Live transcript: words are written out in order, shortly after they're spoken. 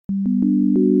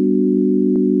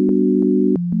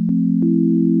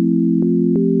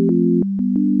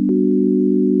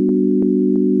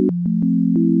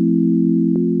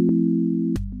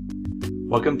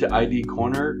Welcome to ID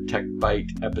Corner Tech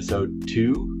Byte Episode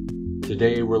 2.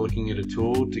 Today we're looking at a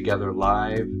tool to gather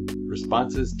live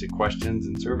responses to questions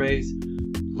and surveys.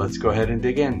 Let's go ahead and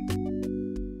dig in.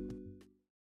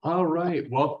 All right,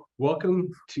 well,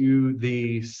 welcome to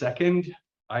the second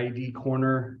ID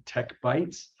Corner Tech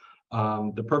Bytes.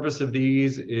 The purpose of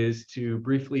these is to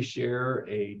briefly share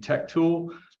a tech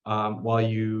tool while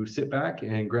you sit back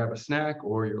and grab a snack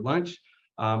or your lunch.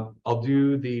 I'll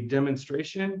do the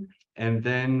demonstration and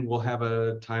then we'll have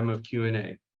a time of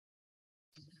Q&A.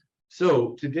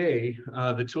 So today,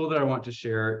 the tool that I want to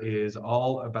share is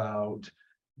all about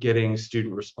getting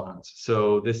student response.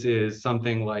 So this is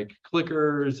something like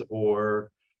clickers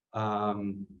or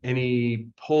any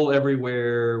poll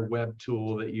everywhere web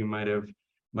tool that you might have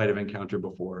encountered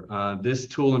before. This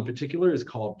tool in particular is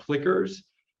called Plickers,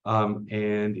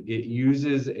 and it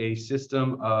uses a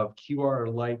system of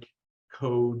QR-like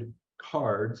code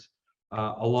cards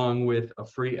along with a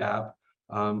free app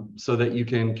so that you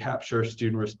can capture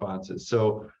student responses.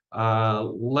 So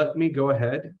let me go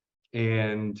ahead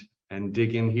and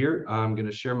dig in here. I'm going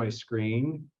to share my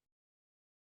screen.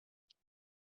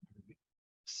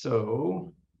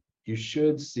 So you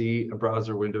should see a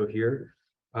browser window here.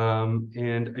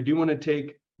 And I do want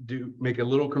to make a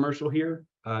little commercial here.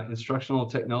 Instructional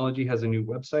Technology has a new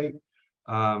website.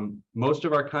 Most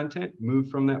of our content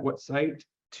moved from that website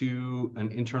to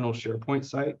an internal SharePoint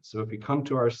site. So if you come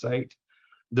to our site,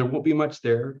 there won't be much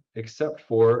there except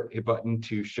for a button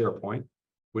to SharePoint,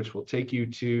 which will take you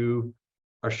to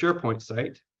our SharePoint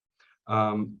site,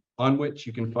 on which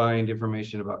you can find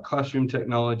information about classroom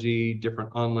technology,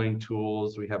 different online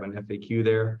tools. We have an FAQ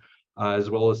there, as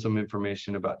well as some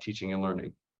information about teaching and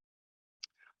learning.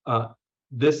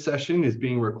 This session is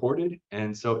being recorded,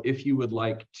 and so if you would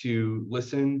like to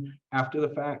listen after the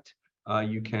fact,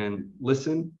 you can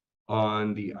listen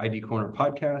on the ID Corner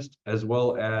podcast, as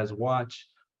well as watch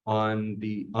on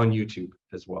YouTube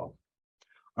as well.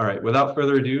 All right, without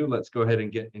further ado, let's go ahead and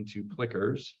get into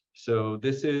Plickers. So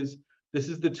this is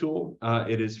the tool.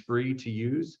 It is free to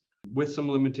use with some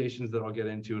limitations that I'll get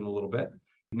into in a little bit.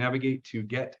 Navigate to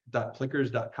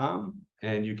get.plickers.com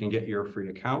and you can get your free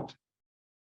account.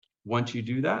 Once you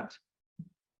do that,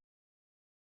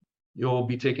 you'll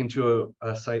be taken to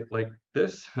a site like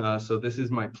this. So this is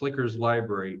my Plickers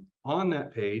library. On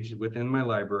that page, within my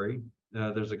library,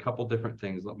 there's a couple different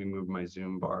things. Let me move my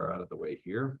Zoom bar out of the way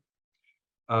here.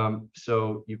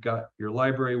 So you've got your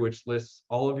library, which lists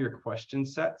all of your question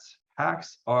sets.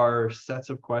 Packs are sets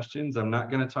of questions. I'm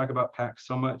not going to talk about packs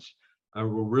so much. We're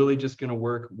really just going to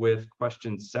work with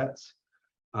question sets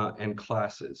and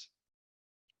classes.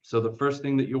 So the first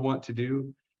thing that you'll want to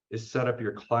do is set up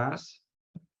your class.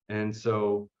 And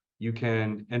so you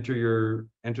can enter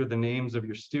the names of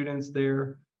your students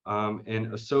there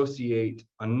and associate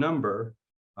a number,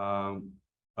 a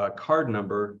card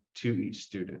number to each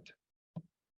student.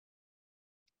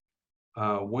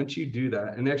 Once you do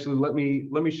that, and actually let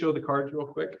me show the cards real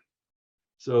quick.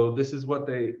 So this is what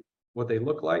they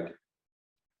look like,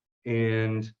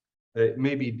 and it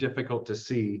may be difficult to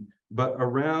see, but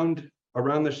around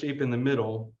the shape in the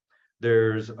middle,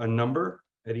 there's a number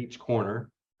at each corner.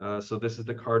 So this is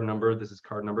the card number. This is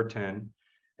card number 10,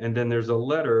 and then there's a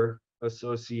letter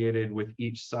associated with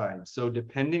each side. So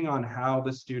depending on how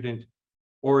the student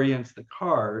orients the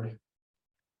card,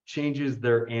 changes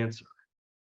their answer.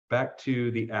 Back to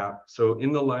the app. So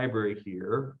in the library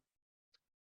here,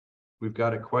 we've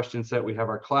got a question set. We have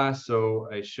our class. So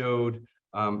I showed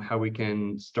how we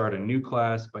can start a new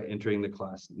class by entering the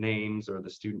class names or the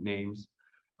student names.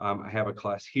 I have a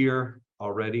class here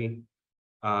already.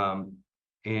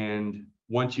 And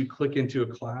once you click into a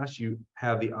class, you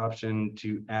have the option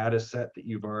to add a set that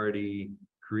you've already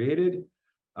created.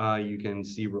 You can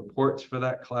see reports for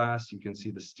that class. You can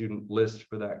see the student list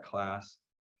for that class.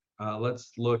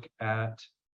 Let's go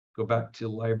back to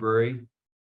library,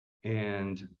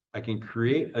 and I can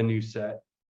create a new set.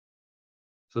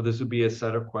 So this would be a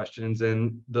set of questions.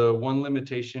 And the one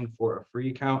limitation for a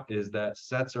free account is that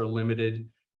sets are limited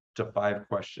to 5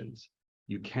 questions.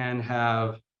 You can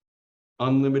have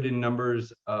unlimited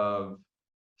numbers of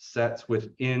sets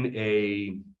within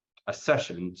a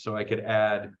session. So I could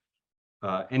add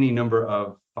any number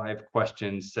of 5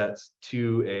 question sets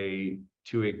to a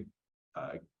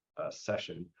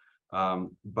session,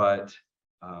 but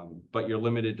you're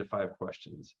limited to 5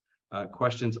 questions.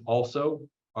 Questions also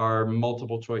are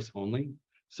multiple choice only,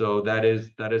 so that is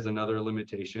another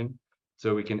limitation.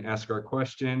 So we can ask our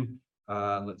question.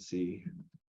 Let's see.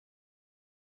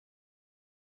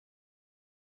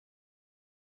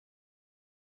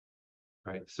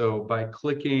 All right, so by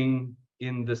clicking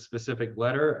in the specific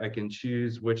letter. I can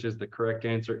choose which is the correct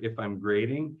answer if I'm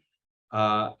grading.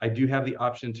 I do have the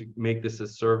option to make this a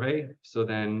survey, so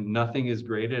then nothing is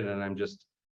graded and I'm just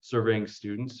surveying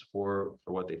students for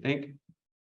what they think.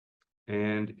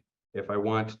 And if I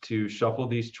want to shuffle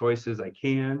these choices, I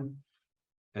can.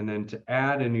 And then to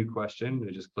add a new question,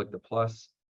 I just click the plus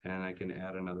and I can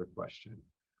add another question.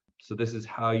 So this is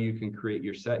how you can create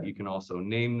your set. You can also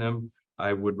name them.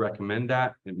 I would recommend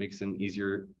that. It makes them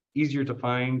easier to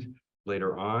find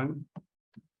later on.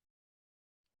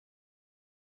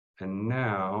 And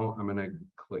now I'm going to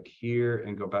click here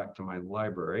and go back to my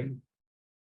library.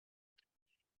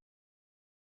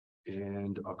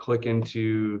 And I'll click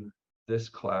into this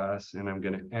class and I'm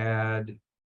going to add,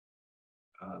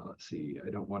 let's see, I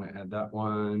don't want to add that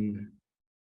one.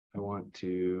 I want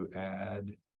to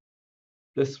add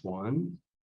this one.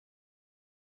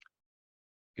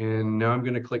 And now I'm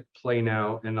going to click play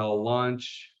now and I'll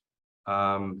launch.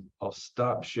 I'll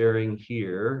stop sharing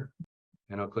here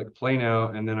and I'll click play now.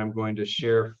 And then I'm going to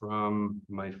share from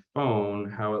my phone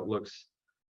how it looks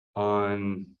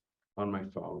on my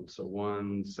phone. So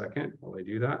 1 second while I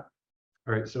do that.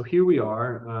 All right, so here we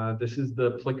are. This is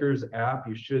the Plickers app.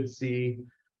 You should see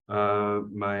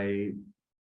my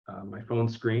phone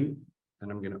screen,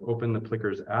 and I'm going to open the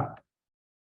Plickers app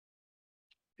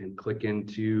and click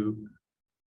into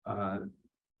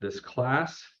this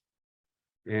class,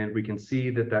 and we can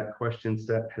see that question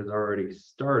set has already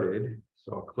started.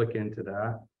 So I'll click into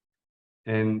that,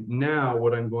 and now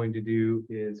what I'm going to do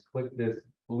is click this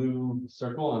blue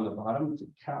circle on the bottom to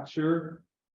capture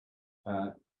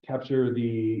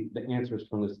the answers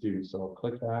from the students. So I'll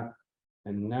click that,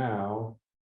 and now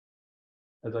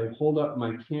as I hold up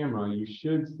my camera, you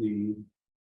should see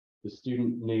the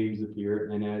student names appear,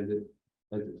 and as it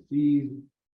sees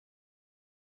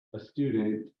a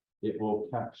student, it will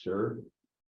capture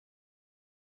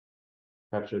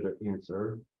their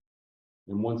answer.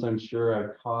 And once I'm sure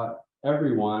I've caught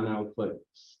everyone, I'll click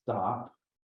stop.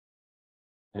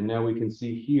 And now we can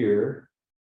see here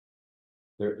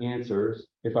their answers.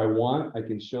 If I want, I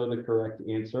can show the correct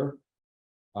answer.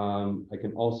 I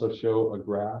can also show a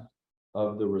graph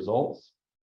of the results.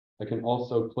 I can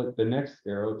also click the next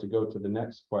arrow to go to the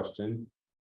next question.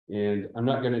 And I'm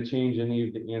not going to change any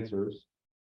of the answers.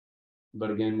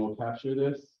 But again, we'll capture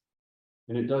this.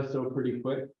 And it does so pretty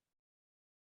quick.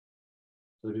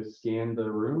 So just scan the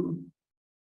room.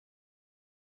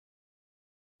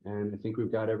 And I think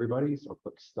we've got everybody, so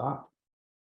click stop.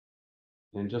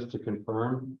 And just to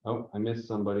confirm, oh, I missed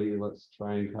somebody. Let's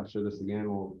try and capture this again.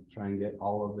 We'll try and get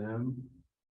all of them.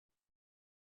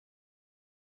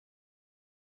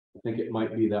 I think it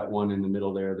might be that one in the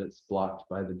middle there that's blocked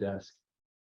by the desk.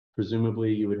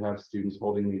 Presumably you would have students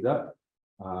holding these up.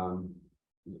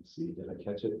 Let's see, did I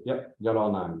catch it? Yep, got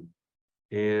all 9.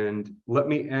 And let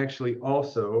me actually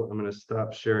also, I'm going to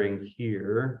stop sharing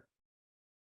here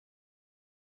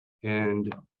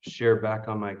and share back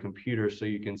on my computer so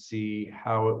you can see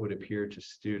how it would appear to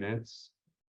students.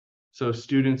 So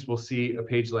students will see a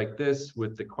page like this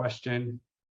with the question.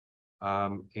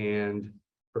 And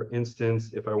for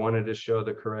instance, if I wanted to show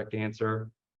the correct answer,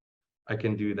 I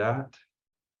can do that.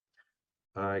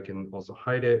 I can also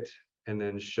hide it and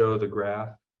then show the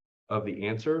graph of the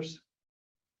answers.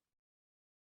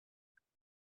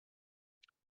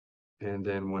 And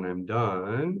then when I'm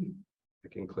done, I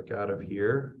can click out of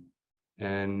here.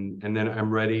 And then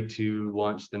I'm ready to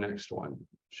launch the next one,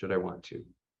 should I want to.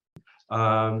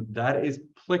 That is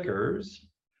Plickers.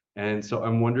 And so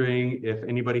I'm wondering if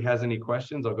anybody has any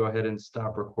questions. I'll go ahead and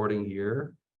stop recording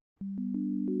here.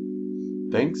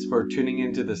 Thanks for tuning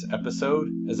into this episode.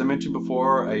 As I mentioned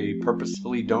before, I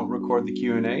purposefully don't record the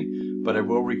Q&A, but I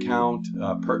will recount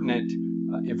pertinent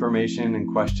information and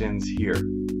questions here.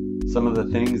 Some of the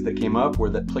things that came up were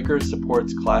that Plickers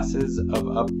supports classes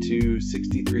of up to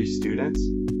 63 students,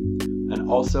 and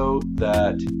also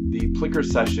that the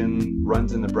Plickers session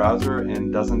runs in the browser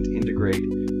and doesn't integrate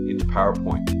into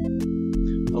PowerPoint.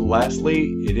 Lastly,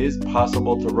 it is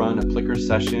possible to run a Plickers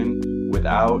session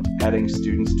without adding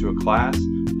students to a class.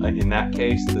 In that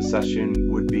case, the session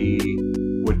would be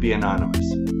anonymous.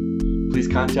 Please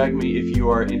contact me if you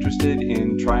are interested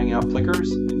in trying out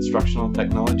Plickers. Instructional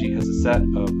Technology has a set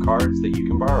of cards that you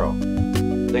can borrow.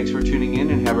 Thanks for tuning in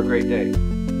and have a great day.